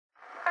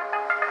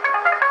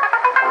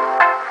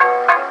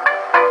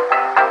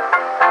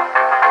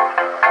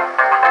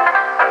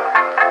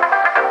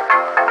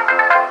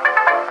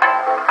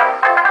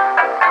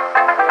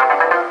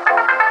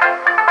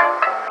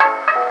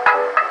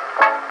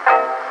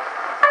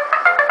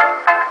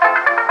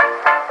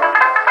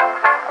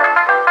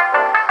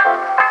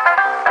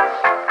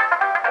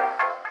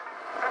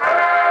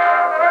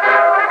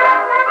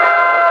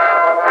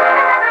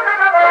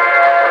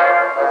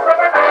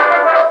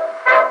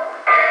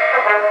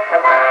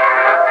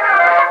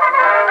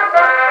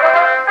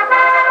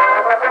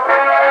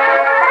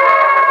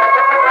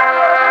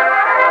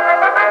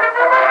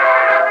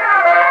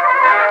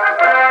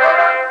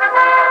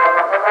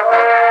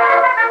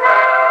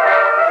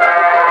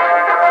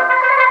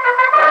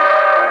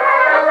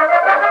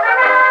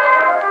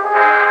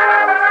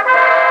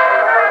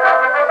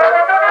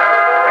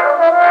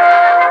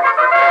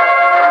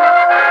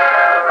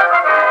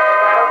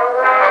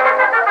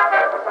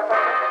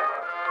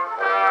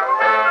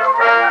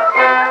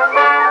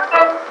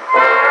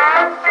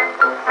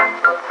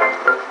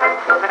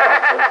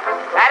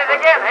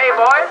Hey,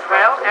 boys,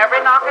 well,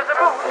 every knock is a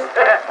boot.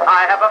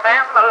 I have a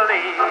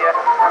family,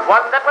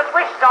 one that was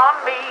wished on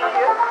me.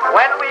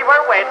 When we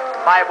were wed,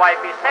 my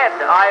wifey said,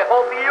 I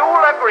hope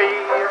you'll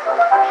agree.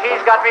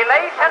 She's got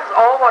relations,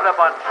 oh, what a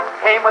bunch.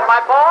 Came with my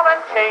ball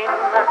and chain.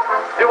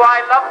 Do I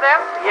love them?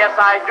 Yes,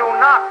 I do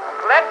not.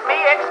 Let me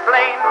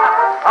explain.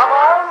 Of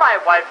all my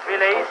wife's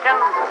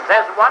relations,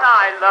 there's one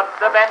I love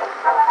the best.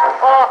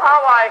 Oh,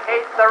 how I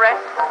hate the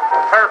rest.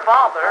 Her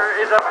father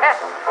is a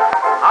pest.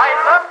 I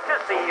love to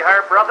see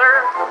her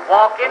brother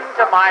walk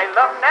into my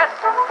love nest.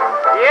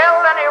 Yell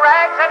any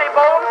rags, any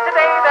bones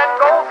today, then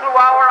go through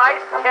our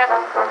iced chest.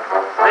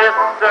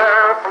 Sister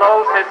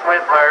Flo sits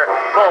with her,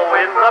 go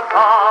in the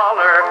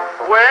parlor.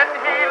 When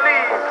he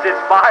leaves,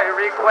 it's by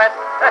request.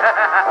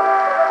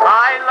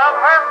 I love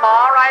her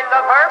ma, I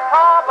love her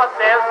pa, but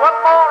there's one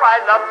more I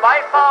love by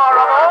far.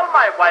 Of all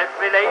my wife's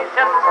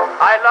relations,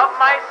 I love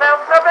myself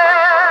the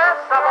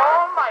best. Of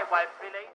all my wife's relations.